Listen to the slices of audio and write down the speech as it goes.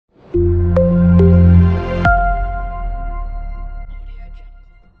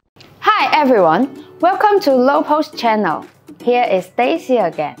everyone, welcome to LOPO's channel. Here is Daisy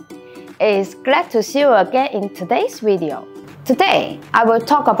again. It is glad to see you again in today's video. Today, I will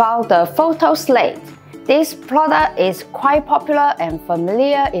talk about the photo slate. This product is quite popular and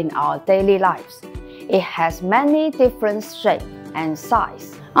familiar in our daily lives. It has many different shapes and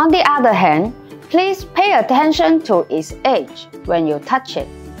sizes. On the other hand, please pay attention to its edge when you touch it,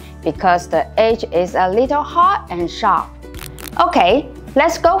 because the edge is a little hard and sharp. Okay,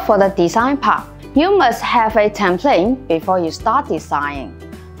 let's go for the design part. You must have a template before you start designing.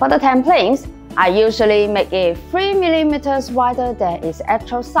 For the templates, I usually make it 3 mm wider than its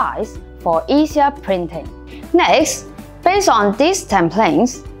actual size for easier printing. Next, based on these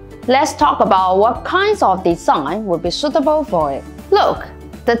templates, let's talk about what kinds of design will be suitable for it. Look,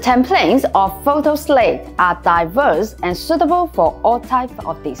 the templates of photo slate are diverse and suitable for all types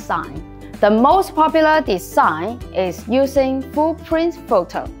of design. The most popular design is using full print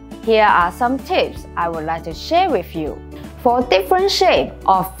photo. Here are some tips I would like to share with you. For different shapes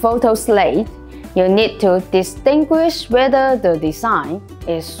of photo slate, you need to distinguish whether the design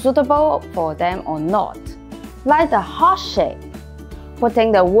is suitable for them or not. Like the heart shape,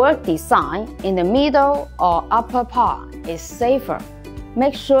 putting the word design in the middle or upper part is safer.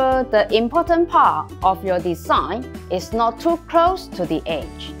 Make sure the important part of your design is not too close to the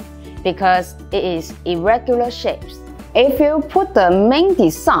edge, because it is irregular shapes. If you put the main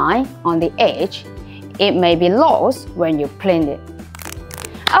design on the edge, it may be lost when you print it.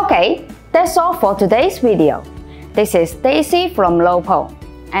 Okay, that's all for today's video. This is Daisy from LOPO,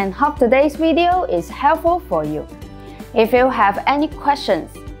 and hope today's video is helpful for you. If you have any questions,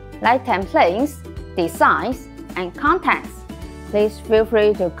 like templates, designs, and contents, please feel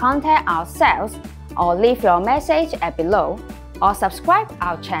free to contact our sales or leave your message at below or subscribe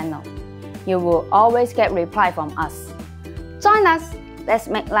our channel. You will always get reply from us. Join us, let's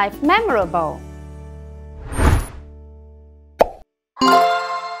make life memorable.